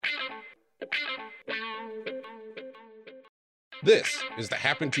This is the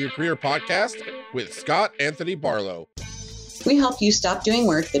Happen to Your Career podcast with Scott Anthony Barlow. We help you stop doing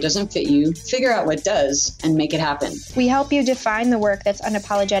work that doesn't fit you, figure out what does, and make it happen. We help you define the work that's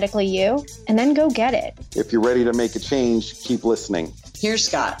unapologetically you, and then go get it. If you're ready to make a change, keep listening. Here's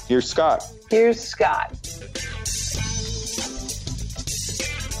Scott. Here's Scott. Here's Scott.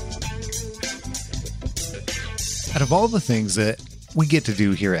 Out of all the things that we get to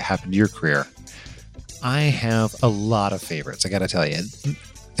do here at Happen to Your Career, I have a lot of favorites, I got to tell you.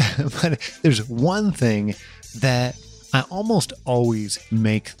 But there's one thing that I almost always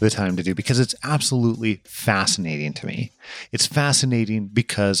make the time to do because it's absolutely fascinating to me. It's fascinating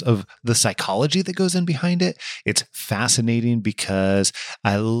because of the psychology that goes in behind it. It's fascinating because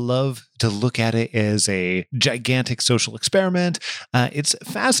I love to look at it as a gigantic social experiment. It's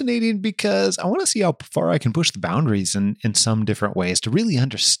fascinating because I want to see how far I can push the boundaries in some different ways to really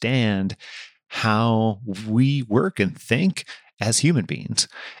understand how we work and think as human beings.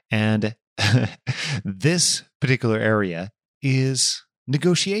 And this particular area is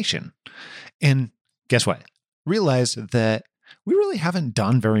negotiation. And guess what? Realize that we really haven't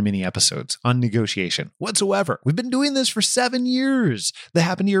done very many episodes on negotiation whatsoever. We've been doing this for 7 years. The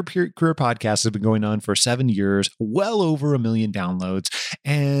Happen to Your Career podcast has been going on for 7 years, well over 1 million downloads.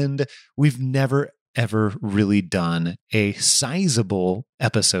 And we've never ever really done a sizable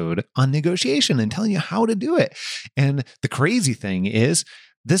episode on negotiation and telling you how to do it. And the crazy thing is,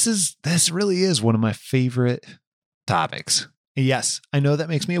 this really is one of my favorite topics. Yes, I know that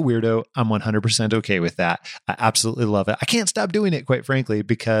makes me a weirdo. I'm 100% okay with that. I absolutely love it. I can't stop doing it, quite frankly,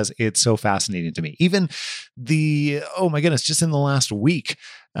 because it's so fascinating to me. Even oh my goodness, just in the last week,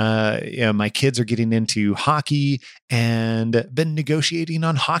 my kids are getting into hockey and been negotiating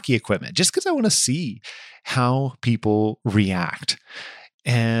on hockey equipment just because I want to see how people react.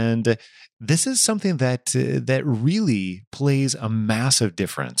 And this is something that really plays a massive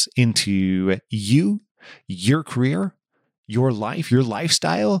difference into you, your career, your life, your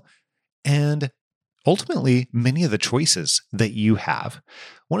lifestyle, and ultimately many of the choices that you have.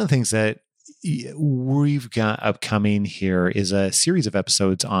 One of the things that we've got upcoming here is a series of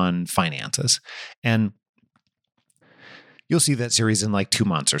episodes on finances. And you'll see that series in like 2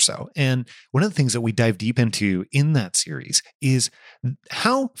 months or so. And one of the things that we dive deep into in that series is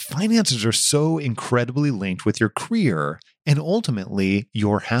how finances are so incredibly linked with your career and ultimately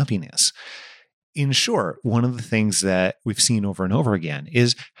your happiness. In short, one of the things that we've seen over and over again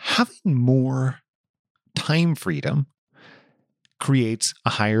is having more time freedom creates a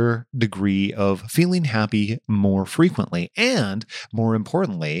higher degree of feeling happy more frequently. And more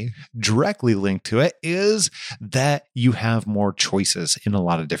importantly, directly linked to it is that you have more choices in a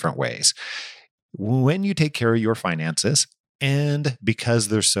lot of different ways. When you take care of your finances, and because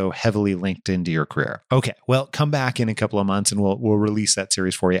they're so heavily linked into your career. Okay, well, come back in a couple of months and we'll release that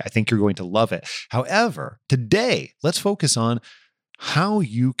series for you. I think you're going to love it. However, today, let's focus on how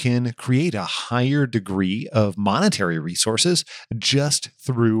you can create a higher degree of monetary resources just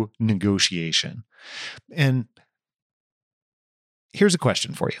through negotiation. And here's a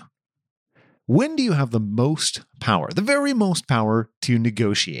question for you. When do you have the most power, the very most power to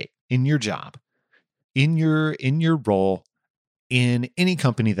negotiate in your job, in your role, in any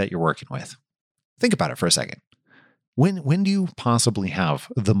company that you're working with? Think about it for a second. When do you possibly have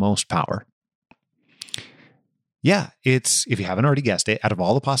the most power? Yeah, it's, if you haven't already guessed it, out of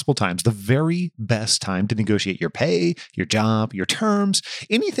all the possible times, the very best time to negotiate your pay, your job, your terms,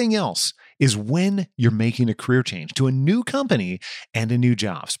 anything else is when you're making a career change to a new company and a new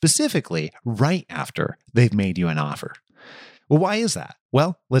job, specifically right after they've made you an offer. Well, why is that?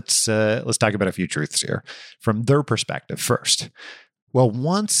 Well, let's talk about a few truths here from their perspective first. Well,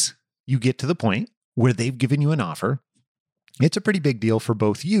 once you get to the point where they've given you an offer, it's a pretty big deal for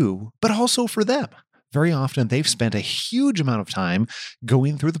both you, but also for them. Very often, they've spent a huge amount of time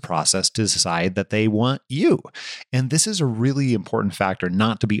going through the process to decide that they want you. And this is a really important factor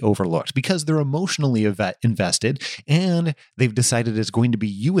not to be overlooked because they're emotionally invested and they've decided it's going to be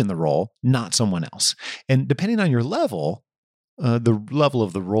you in the role, not someone else. And depending on your level, the level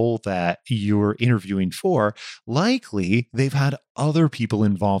of the role that you're interviewing for, likely they've had other people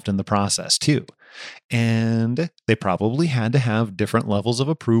involved in the process too. And they probably had to have different levels of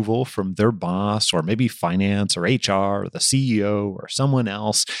approval from their boss or maybe finance or HR or the CEO or someone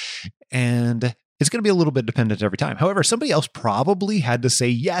else. And it's going to be a little bit dependent every time. However, somebody else probably had to say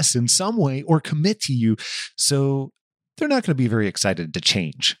yes in some way or commit to you. So they're not going to be very excited to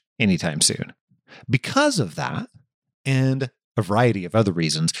change anytime soon. Because of that, and a variety of other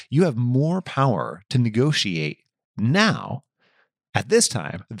reasons, you have more power to negotiate now at this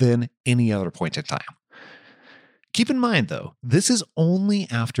time than any other point in time. Keep in mind, though, this is only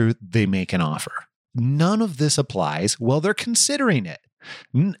after they make an offer. None of this applies while they're considering it.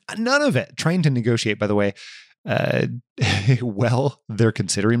 None of it. Trying to negotiate, by the way, well, they're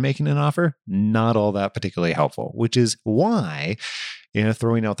considering making an offer, not all that particularly helpful, which is why,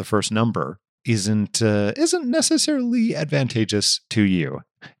 throwing out the first number isn't necessarily advantageous to you.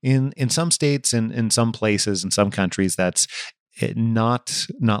 In some states and in some places, in some countries, that's not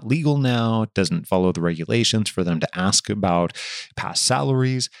legal now. It doesn't follow the regulations for them to ask about past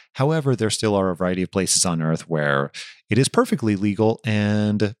salaries. However, there still are a variety of places on earth where it is perfectly legal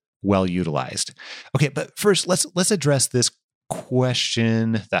and well utilized. Okay, but first let's address this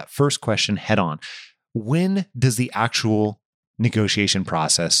question, that first question head on. When does the actual negotiation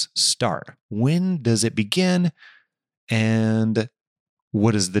process start? When does it begin? And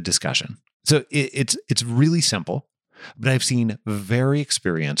what is the discussion? So it's really simple. But I've seen very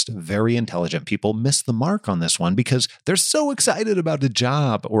experienced, very intelligent people miss the mark on this one because they're so excited about a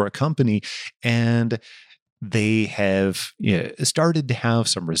job or a company, and they have started to have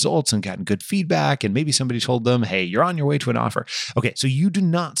some results and gotten good feedback, and maybe somebody told them, hey, you're on your way to an offer. Okay, so you do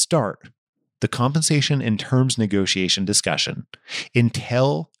not start the compensation and terms negotiation discussion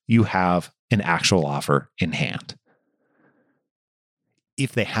until you have an actual offer in hand.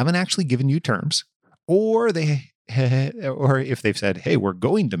 If they haven't actually given you terms, or if they've said, hey, we're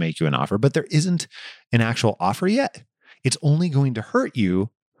going to make you an offer, but there isn't an actual offer yet, it's only going to hurt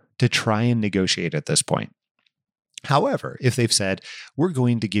you to try and negotiate at this point. However, if they've said, we're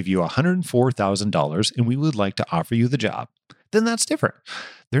going to give you $104,000 and we would like to offer you the job, then that's different.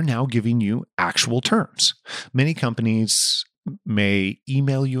 They're now giving you actual terms. Many companies may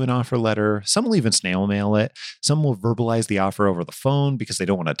email you an offer letter. Some will even snail mail it. Some will verbalize the offer over the phone because they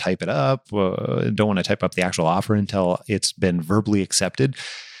don't want to type it up, don't want to type up the actual offer until it's been verbally accepted.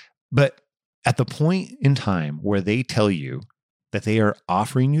 But at the point in time where they tell you that they are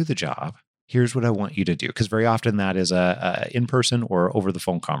offering you the job, here's what I want you to do. Because very often that is a in-person or over the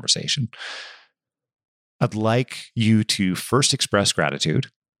phone conversation. I'd like you to first express gratitude,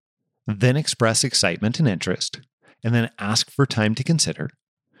 then express excitement and interest, and then ask for time to consider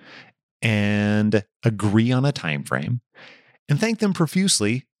and agree on a time frame and thank them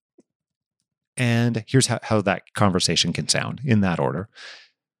profusely. And here's how that conversation can sound in that order.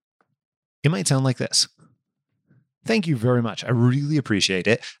 It might sound like this. Thank you very much. I really appreciate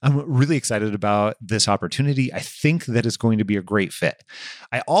it. I'm really excited about this opportunity. I think that it's going to be a great fit.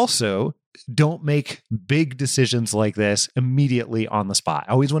 I also don't make big decisions like this immediately on the spot.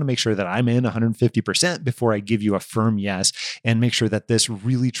 I always want to make sure that I'm in 150% before I give you a firm yes and make sure that this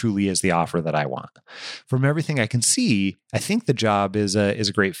really truly is the offer that I want. From everything I can see, I think the job is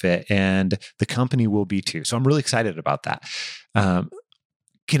a great fit, and the company will be too. So I'm really excited about that.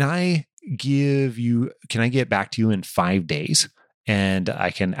 Can I get back to you in 5 days? And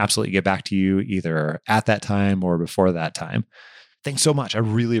I can absolutely get back to you either at that time or before that time. Thanks so much. I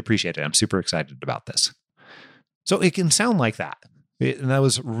really appreciate it. I'm super excited about this. So it can sound like that. And that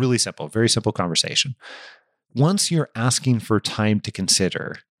was really simple, very simple conversation. Once you're asking for time to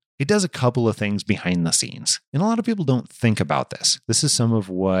consider, it does a couple of things behind the scenes. And a lot of people don't think about this. This is some of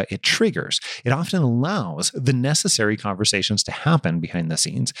what it triggers. It often allows the necessary conversations to happen behind the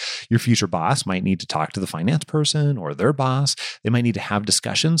scenes. Your future boss might need to talk to the finance person or their boss. They might need to have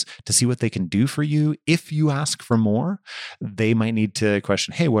discussions to see what they can do for you. If you ask for more, they might need to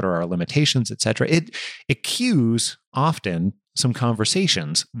question, hey, what are our limitations, etc. It cues often some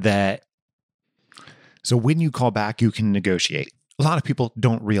conversations so when you call back, you can negotiate. A lot of people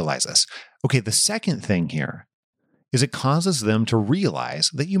don't realize this. Okay, the second thing here is it causes them to realize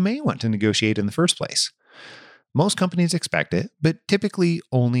that you may want to negotiate in the first place. Most companies expect it, but typically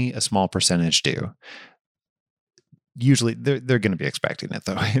only a small percentage do. Usually they're going to be expecting it,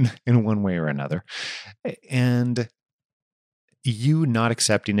 though, in one way or another. And you not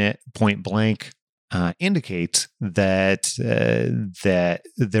accepting it point blank indicates that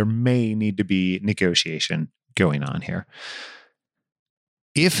there may need to be negotiation going on here.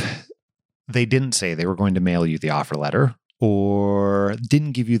 If they didn't say they were going to mail you the offer letter or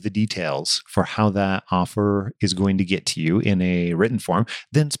didn't give you the details for how that offer is going to get to you in a written form,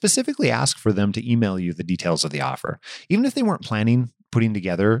 then specifically ask for them to email you the details of the offer. Even if they weren't planning putting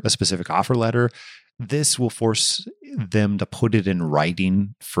together a specific offer letter, this will force them to put it in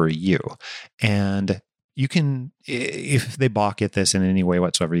writing for you. And you can, if they balk at this in any way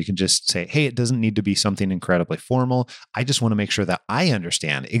whatsoever, you can just say, hey, it doesn't need to be something incredibly formal. I just want to make sure that I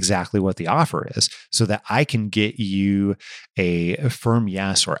understand exactly what the offer is so that I can get you a firm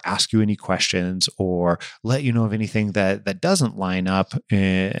yes, or ask you any questions, or let you know of anything that doesn't line up,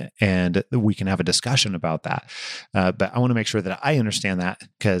 and we can have a discussion about that. But I want to make sure that I understand that,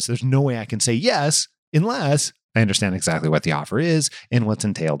 because there's no way I can say yes unless I understand exactly what the offer is and what's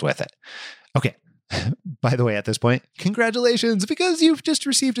entailed with it. Okay. By the way, at this point, congratulations, because you've just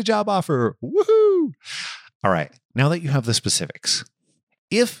received a job offer. Woohoo! All right. Now that you have the specifics,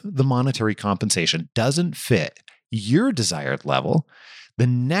 if the monetary compensation doesn't fit your desired level, the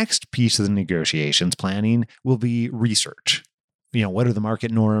next piece of the negotiations planning will be research. What are the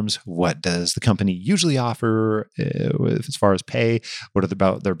market norms? What does the company usually offer as far as pay? What are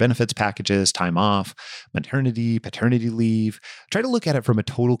about their benefits packages, time off, maternity, paternity leave? Try to look at it from a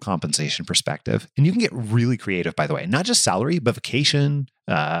total compensation perspective. And you can get really creative, by the way, not just salary, but vacation,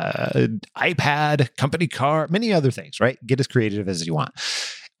 iPad, company car, many other things, right? Get as creative as you want.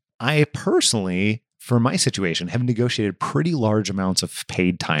 I personally, for my situation, have negotiated pretty large amounts of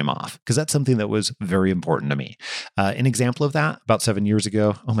paid time off, because that's something that was very important to me. An example of that, about 7 years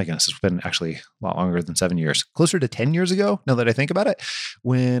ago, oh my goodness, it's been actually a lot longer than 7 years, closer to 10 years ago, now that I think about it,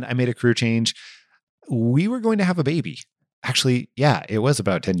 when I made a career change, we were going to have a baby. Actually, yeah, it was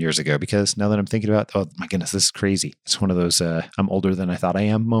about 10 years ago, because now that I'm thinking about, oh my goodness, this is crazy. It's one of those I'm older than I thought I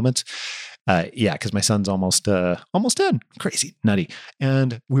am moments. Yeah, because my son's almost 10. Crazy, nutty.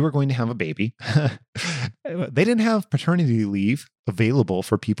 And we were going to have a baby. They didn't have paternity leave available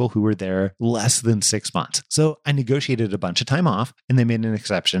for people who were there less than 6 months. So I negotiated a bunch of time off, and they made an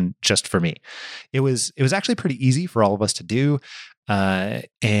exception just for me. It was actually pretty easy for all of us to do.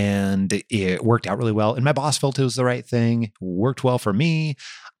 And it worked out really well. And my boss felt it was the right thing, worked well for me.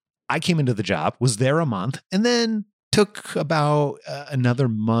 I came into the job, was there a month, and then took about another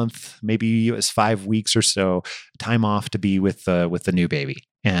month, maybe it was 5 weeks or so, time off to be with the new baby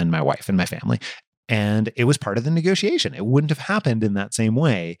and my wife and my family. And it was part of the negotiation. It wouldn't have happened in that same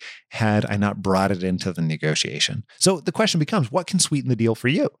way had I not brought it into the negotiation. So the question becomes, what can sweeten the deal for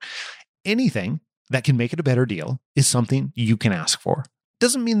you? Anything that can make it a better deal is something you can ask for.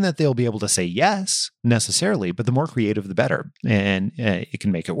 Doesn't mean that they'll be able to say yes necessarily, but the more creative, the better. And it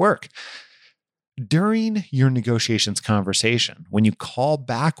can make it work. During your negotiations conversation, when you call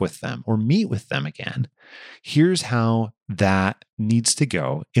back with them or meet with them again, here's how that needs to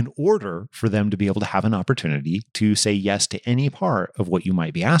go in order for them to be able to have an opportunity to say yes to any part of what you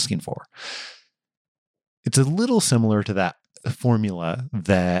might be asking for. It's a little similar to that formula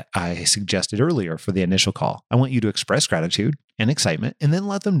that I suggested earlier for the initial call. I want you to express gratitude and excitement, and then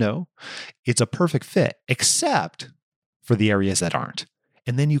let them know it's a perfect fit, except for the areas that aren't.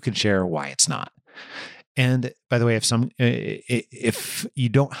 And then you can share why it's not. And by the way, if you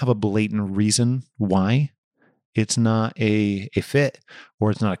don't have a blatant reason why it's not a fit,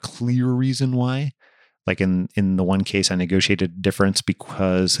 or it's not a clear reason why, like in the one case, I negotiated a difference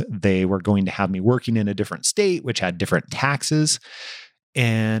because they were going to have me working in a different state, which had different taxes,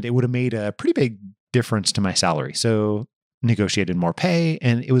 and it would have made a pretty big difference to my salary. So negotiated more pay,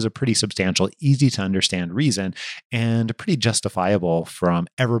 and it was a pretty substantial, easy to understand reason, and pretty justifiable from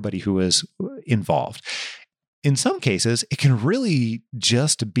everybody who was involved. In some cases, it can really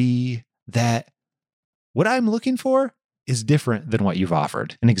just be that what I'm looking for is different than what you've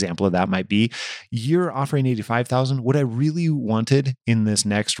offered. An example of that might be, you're offering $85,000. What I really wanted in this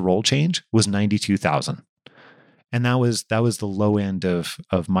next role change was $92,000. And that was the low end of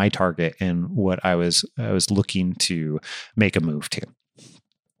my target and what I was looking to make a move to.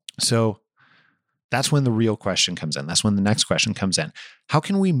 So that's when the real question comes in. That's when the next question comes in. How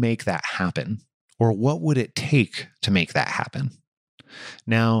can we make that happen? Or what would it take to make that happen?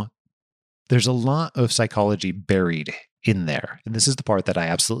 Now, there's a lot of psychology buried in there. And this is the part that I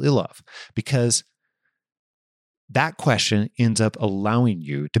absolutely love, because that question ends up allowing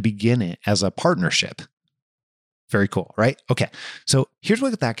you to begin it as a partnership. Very cool, right? Okay. So here's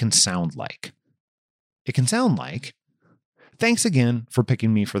what that can sound like. It can sound like, thanks again for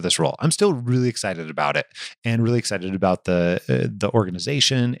picking me for this role. I'm still really excited about it, and really excited about the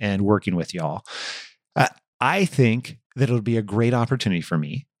organization and working with y'all. I think that it'll be a great opportunity for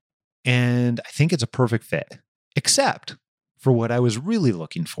me, and I think it's a perfect fit, except for what I was really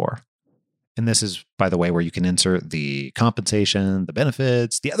looking for. And this is, by the way, where you can insert the compensation, the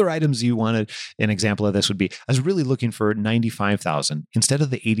benefits, the other items you wanted. An example of this would be, I was really looking for $95,000 instead of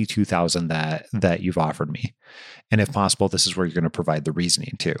the $82,000 that you've offered me. And if possible, this is where you're going to provide the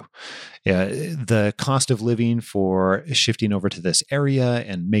reasoning too. The cost of living for shifting over to this area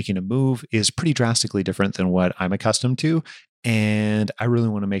and making a move is pretty drastically different than what I'm accustomed to. And I really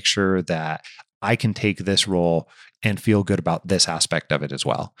want to make sure that I can take this role and feel good about this aspect of it as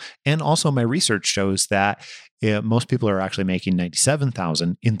well. And also my research shows that most people are actually making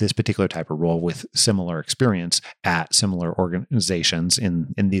 $97,000 in this particular type of role with similar experience at similar organizations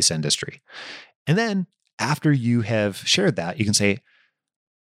in this industry. And then after you have shared that, you can say,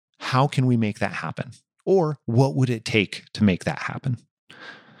 how can we make that happen? Or what would it take to make that happen?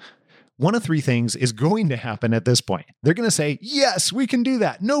 One of three things is going to happen at this point. They're going to say, yes, we can do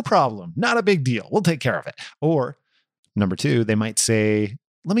that. No problem. Not a big deal. We'll take care of it. Or number two, they might say,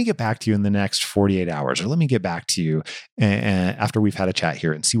 let me get back to you in the next 48 hours, or let me get back to you after we've had a chat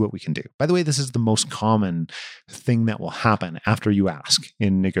here and see what we can do. By the way, this is the most common thing that will happen after you ask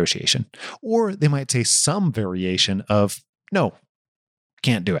in negotiation. Or they might say some variation of, no,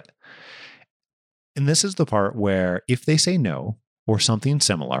 can't do it. And this is the part where if they say no or something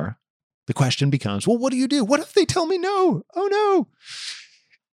similar, the question becomes, well, what do you do? What if they tell me no? Oh, no.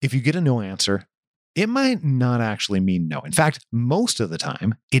 If you get a no answer, it might not actually mean no. In fact, most of the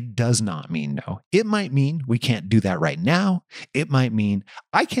time, it does not mean no. It might mean we can't do that right now. It might mean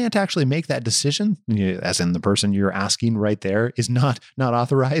I can't actually make that decision, as in the person you're asking right there is not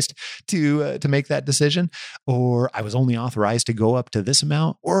authorized to make that decision, or I was only authorized to go up to this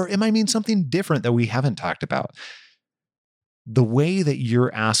amount, or it might mean something different that we haven't talked about. The way that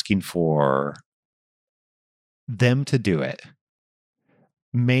you're asking for them to do it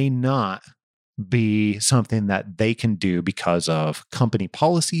may not be something that they can do because of company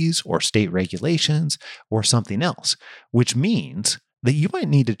policies or state regulations or something else, which means that you might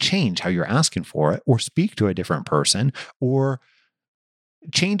need to change how you're asking for it or speak to a different person or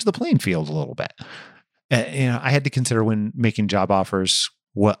change the playing field a little bit. I had to consider when making job offers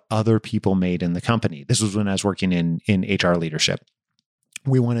what other people made in the company. This was when I was working in HR leadership.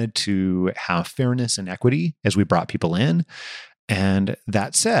 We wanted to have fairness and equity as we brought people in. And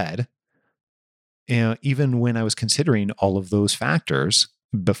that said, even when I was considering all of those factors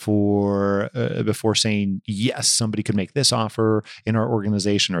before saying, yes, somebody could make this offer in our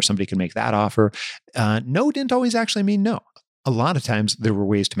organization or somebody could make that offer, no didn't always actually mean no. A lot of times there were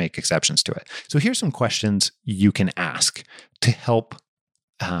ways to make exceptions to it. So here's some questions you can ask to help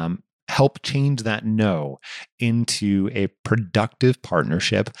change that no into a productive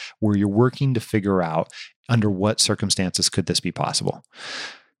partnership where you're working to figure out under what circumstances could this be possible.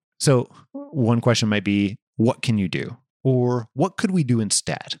 So one question might be, what can you do? Or what could we do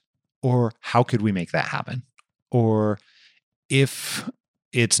instead? Or how could we make that happen? Or if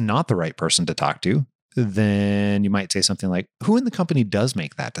it's not the right person to talk to, then you might say something like, who in the company does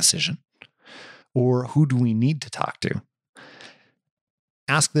make that decision? Or who do we need to talk to?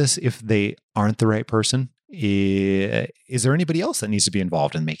 Ask this if they aren't the right person. Is there anybody else that needs to be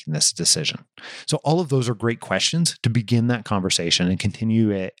involved in making this decision? So all of those are great questions to begin that conversation and continue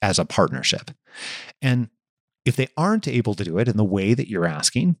it as a partnership. And if they aren't able to do it in the way that you're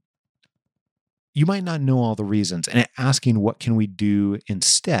asking, you might not know all the reasons. And asking what can we do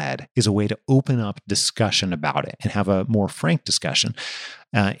instead is a way to open up discussion about it and have a more frank discussion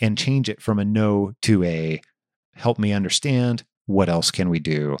and change it from a no to a help me understand. What else can we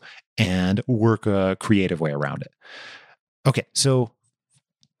do? And work a creative way around it. Okay, so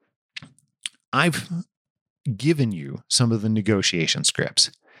I've given you some of the negotiation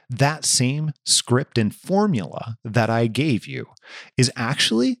scripts. That same script and formula that I gave you is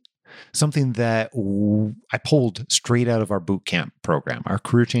actually something that I pulled straight out of our boot camp program, our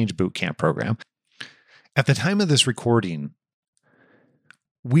Career Change boot camp program. At the time of this recording,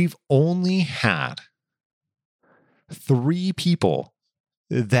 we've only had 3 people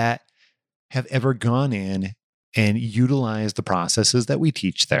that have ever gone in and utilized the processes that we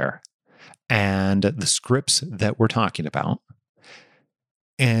teach there and the scripts that we're talking about.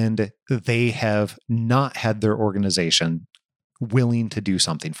 And they have not had their organization willing to do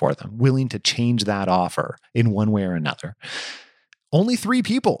something for them, willing to change that offer in one way or another. Only 3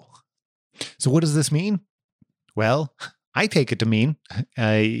 people. So what does this mean? Well, I take it to mean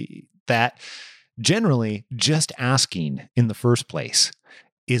that generally, just asking in the first place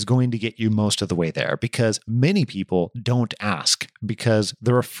is going to get you most of the way there, because many people don't ask because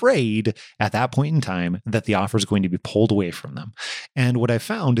they're afraid at that point in time that the offer is going to be pulled away from them. And what I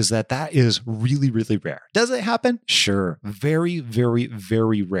found is that is really, really rare. Does it happen? Sure. Very, very,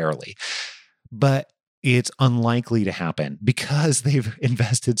 very rarely. but it's unlikely to happen because they've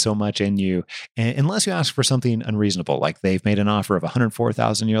invested so much in you. And unless you ask for something unreasonable, like they've made an offer of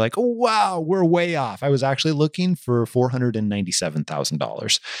 $104,000, you're like, oh, wow, we're way off. I was actually looking for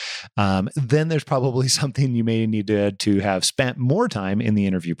 $497,000. Then there's probably something you may need to have spent more time in the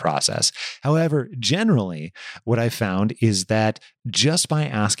interview process. However, generally, what I found is that just by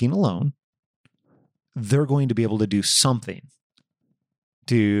asking alone, they're going to be able to do something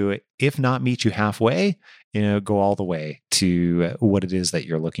to, if not meet you halfway, go all the way to what it is that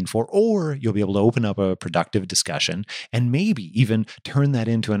you're looking for, or you'll be able to open up a productive discussion and maybe even turn that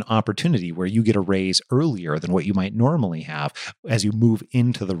into an opportunity where you get a raise earlier than what you might normally have as you move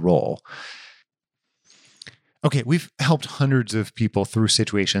into the role. Okay, we've helped hundreds of people through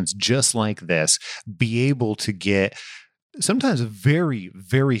situations just like this be able to get sometimes very,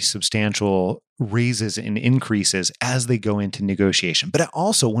 very substantial raises and increases as they go into negotiation. But I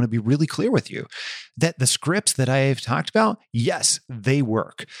also want to be really clear with you that the scripts that I have talked about, yes, they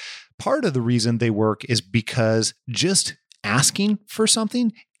work. Part of the reason they work is because just asking for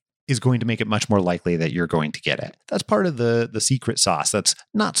something is going to make it much more likely that you're going to get it. That's part of the secret sauce. That's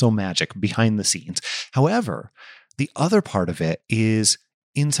not so magic behind the scenes. However, the other part of it is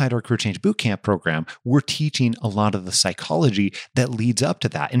inside our Career Change Bootcamp program, we're teaching a lot of the psychology that leads up to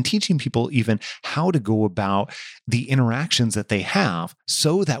that and teaching people even how to go about the interactions that they have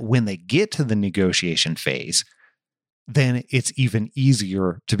so that when they get to the negotiation phase, then it's even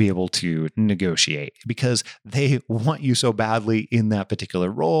easier to be able to negotiate because they want you so badly in that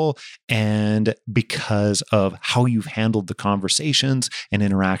particular role and because of how you've handled the conversations and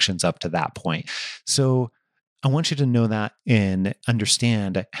interactions up to that point. So I want you to know that and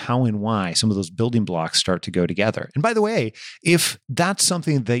understand how and why some of those building blocks start to go together. And by the way, if that's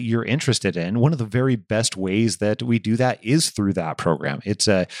something that you're interested in, one of the very best ways that we do that is through that program. It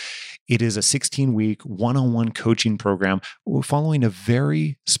is a 16-week one-on-one coaching program following a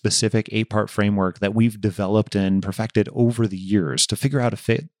very specific 8-part framework that we've developed and perfected over the years to figure out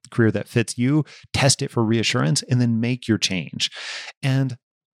a career that fits you, test it for reassurance, and then make your change. And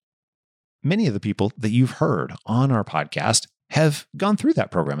many of the people that you've heard on our podcast have gone through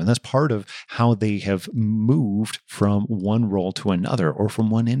that program. And that's part of how they have moved from one role to another, or from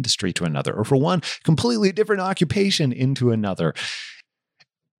one industry to another, or from one completely different occupation into another.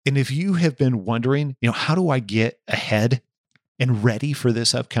 And if you have been wondering, how do I get ahead and ready for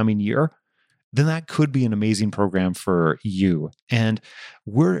this upcoming year? Then that could be an amazing program for you. And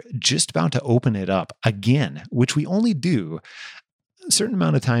we're just about to open it up again, which we only do a certain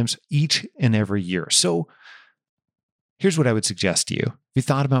amount of times each and every year. So here's what I would suggest to you. If you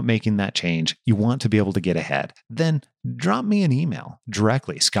thought about making that change, you want to be able to get ahead, then drop me an email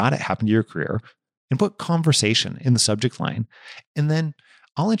directly, Scott@HappenToYourCareer, and put conversation in the subject line. And then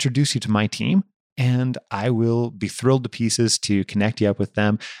I'll introduce you to my team and I will be thrilled to pieces to connect you up with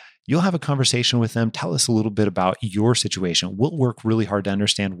them. You'll have a conversation with them. Tell us a little bit about your situation. We'll work really hard to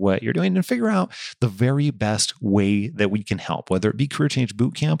understand what you're doing and figure out the very best way that we can help, whether it be Career Change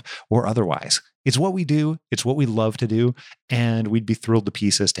Bootcamp or otherwise. It's what we do. It's what we love to do. And we'd be thrilled to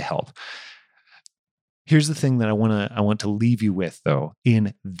pieces to help. Here's the thing that I want to leave you with, though,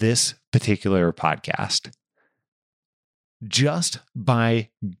 in this particular podcast. Just by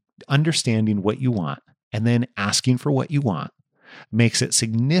understanding what you want and then asking for what you want makes it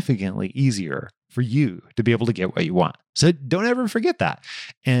significantly easier for you to be able to get what you want. So don't ever forget that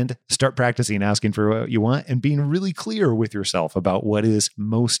and start practicing asking for what you want and being really clear with yourself about what is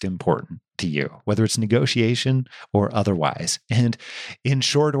most important to you, whether it's negotiation or otherwise. And in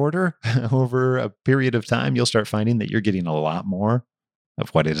short order, over a period of time, you'll start finding that you're getting a lot more of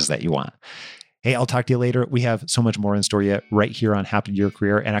what it is that you want. Hey, I'll talk to you later. We have so much more in store yet right here on Happen to Your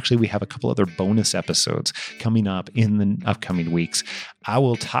Career. And actually, we have a couple other bonus episodes coming up in the upcoming weeks. I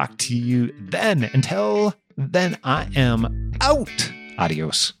will talk to you then. Until then, I am out.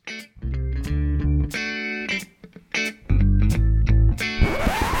 Adios.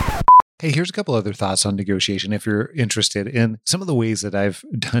 Hey, here's a couple other thoughts on negotiation if you're interested in some of the ways that I've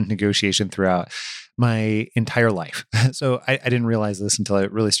done negotiation throughout my entire life. So I didn't realize this until I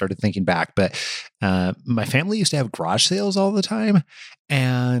really started thinking back, but my family used to have garage sales all the time.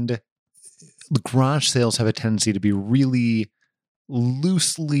 And the garage sales have a tendency to be really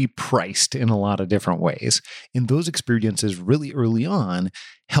loosely priced in a lot of different ways. And those experiences really early on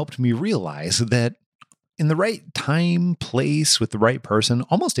helped me realize that in the right time, place, with the right person,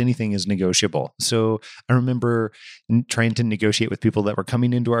 almost anything is negotiable. So I remember trying to negotiate with people that were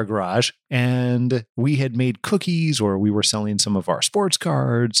coming into our garage, and we had made cookies, or we were selling some of our sports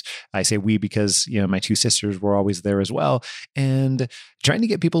cards. I say we because, my two sisters were always there as well, and trying to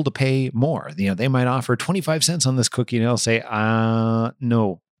get people to pay more. They might offer 25 cents on this cookie, and I'll say,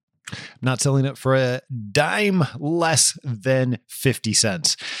 no, not selling it for a dime less than 50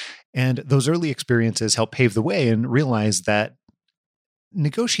 cents. And those early experiences help pave the way and realize that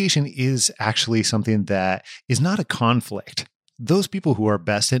negotiation is actually something that is not a conflict. Those people who are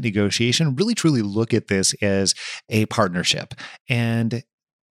best at negotiation really truly look at this as a partnership. And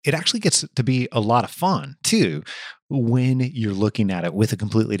it actually gets to be a lot of fun too when you're looking at it with a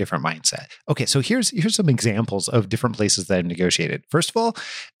completely different mindset. Okay, so here's some examples of different places that I've negotiated. First of all,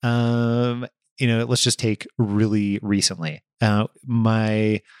 let's just take really recently.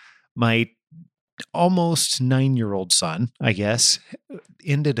 My almost 9-year-old son, I guess,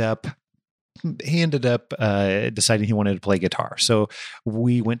 ended up deciding he wanted to play guitar. So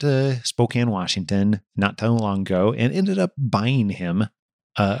we went to Spokane, Washington, not too long ago, and ended up buying him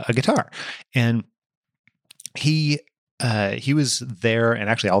a guitar. And he was there, and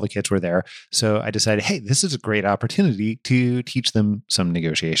actually all the kids were there. So I decided, hey, this is a great opportunity to teach them some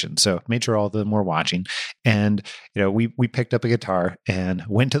negotiation. So made sure all of them were watching, and we picked up a guitar and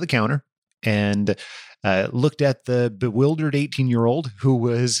went to the counter and looked at the bewildered 18-year-old who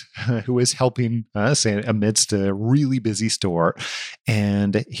was helping us amidst a really busy store,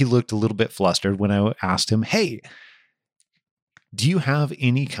 and he looked a little bit flustered when I asked him, hey, do you have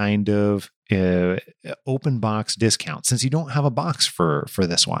any kind of open box discount since you don't have a box for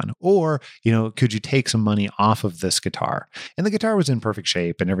this one? Or, could you take some money off of this guitar? And the guitar was in perfect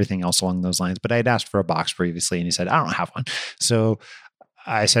shape and everything else along those lines, but I had asked for a box previously, and he said, I don't have one. So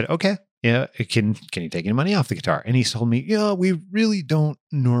I said, okay, can you take any money off the guitar? And he told me, we really don't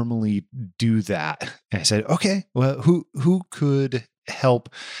normally do that. And I said, okay, well, who could help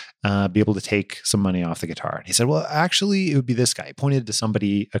be able to take some money off the guitar? And he said, well, actually it would be this guy. He pointed to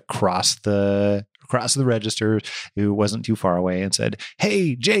somebody across the register who wasn't too far away and said,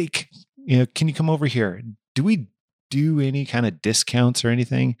 hey, Jake, can you come over here? Do we do any kind of discounts or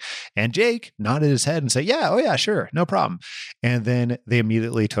anything? And Jake nodded his head and said, oh yeah, sure, no problem. And then they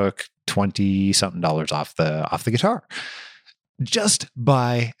immediately took $20-something off the guitar just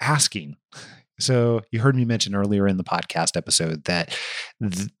by asking. So you heard me mention earlier in the podcast episode that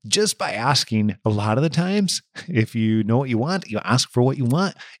just by asking, a lot of the times, if you know what you want, you ask for what you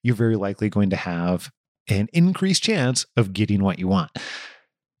want, you're very likely going to have an increased chance of getting what you want.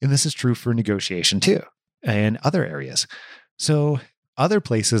 And this is true for negotiation too, and other areas. So other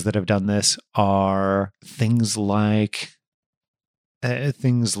places that have done this are things like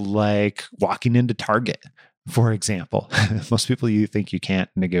walking into Target. For example, most people, you think you can't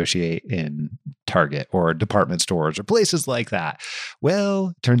negotiate in Target or department stores or places like that.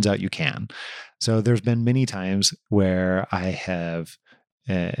 Well, turns out you can. So there's been many times where I have,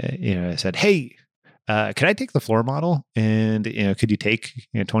 said, hey, could I take the floor model? And, could you take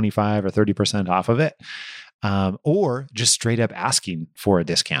 25 or 30% off of it? Or just straight up asking for a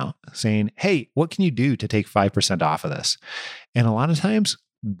discount, saying, hey, what can you do to take 5% off of this? And a lot of times,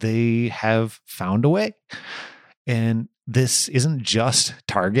 they have found a way. And this isn't just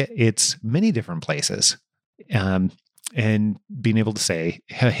Target, it's many different places. And being able to say,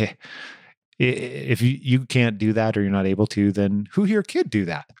 hey, if you can't do that or you're not able to, then who here could do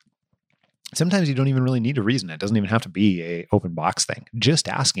that? Sometimes you don't even really need a reason. It doesn't even have to be an open box thing, just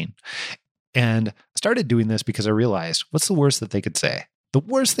asking. And I started doing this because I realized, what's the worst that they could say? The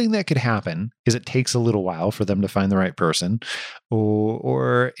worst thing that could happen is it takes a little while for them to find the right person,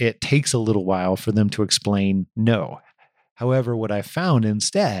 or it takes a little while for them to explain no. However, what I found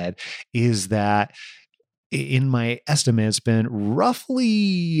instead is that in my estimate, it's been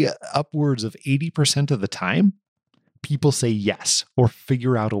roughly upwards of 80% of the time, people say yes or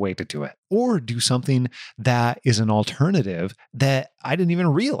figure out a way to do it or do something that is an alternative that I didn't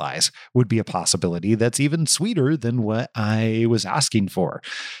even realize would be a possibility that's even sweeter than what I was asking for.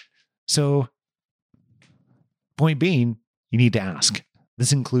 So, point being, you need to ask.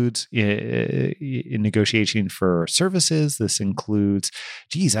 This includes in negotiation for services. This includes,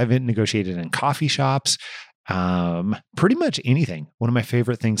 I've been negotiated in coffee shops. Pretty much anything. One of my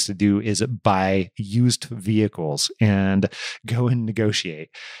favorite things to do is buy used vehicles and go and negotiate.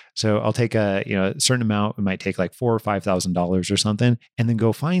 So I'll take a certain amount. It might take like $4,000 or $5,000 or something, and then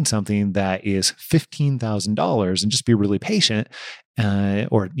go find something that is $15,000 and just be really patient.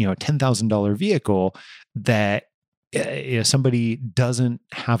 Or $10,000 vehicle that somebody doesn't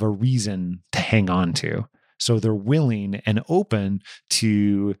have a reason to hang on to. So they're willing and open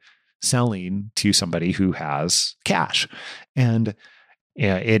to selling to somebody who has cash. And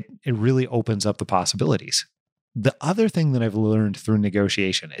it really opens up the possibilities. The other thing that I've learned through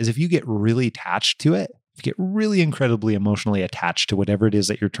negotiation is if you get really attached to it, if you get really incredibly emotionally attached to whatever it is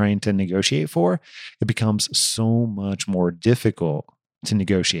that you're trying to negotiate for, it becomes so much more difficult to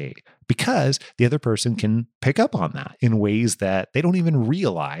negotiate because the other person can pick up on that in ways that they don't even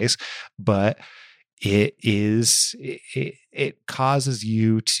realize, but it causes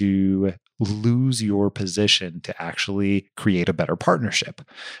you to lose your position to actually create a better partnership,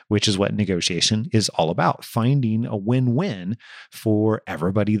 which is what negotiation is all about, finding a win-win for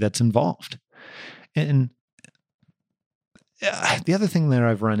everybody that's involved. And the other thing that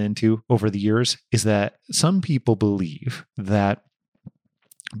I've run into over the years is that some people believe that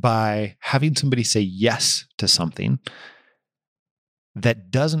by having somebody say yes to something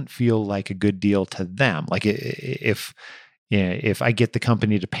that doesn't feel like a good deal to them, like if I get the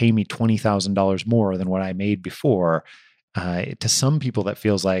company to pay me $20,000 more than what I made before, to some people that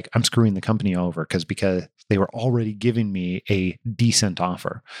feels like I'm screwing the company over because they were already giving me a decent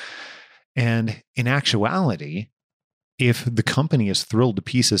offer. And in actuality, if the company is thrilled to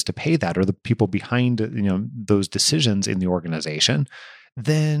pieces to pay that, or the people behind those decisions in the organization,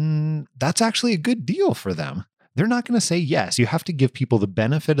 then that's actually a good deal for them. They're not going to say yes. You have to give people the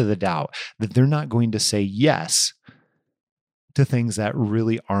benefit of the doubt that they're not going to say yes to things that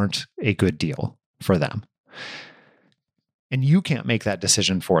really aren't a good deal for them. And you can't make that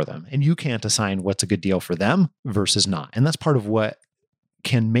decision for them. And you can't assign what's a good deal for them versus not. And that's part of what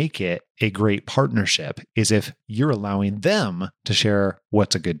can make it a great partnership, is if you're allowing them to share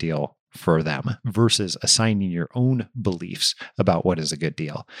what's a good deal for them versus assigning your own beliefs about what is a good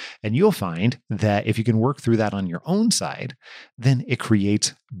deal. And you'll find that if you can work through that on your own side, then it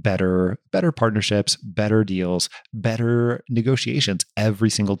creates better partnerships, better deals, better negotiations every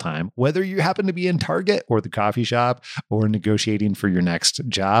single time, whether you happen to be in Target or the coffee shop or negotiating for your next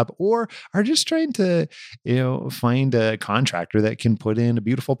job, or are just trying to, find a contractor that can put in a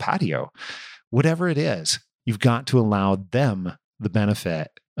beautiful patio. Whatever it is, you've got to allow them the benefit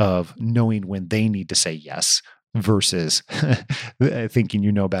of knowing when they need to say yes versus thinking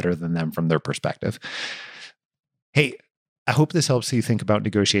you know better than them from their perspective. Hey, I hope this helps you think about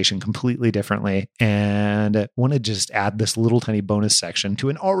negotiation completely differently, and want to just add this little tiny bonus section to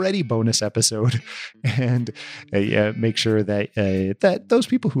an already bonus episode, and make sure that that those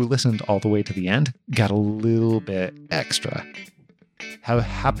people who listened all the way to the end got a little bit extra. Have a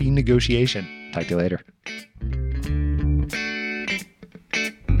happy negotiation. Talk to you later.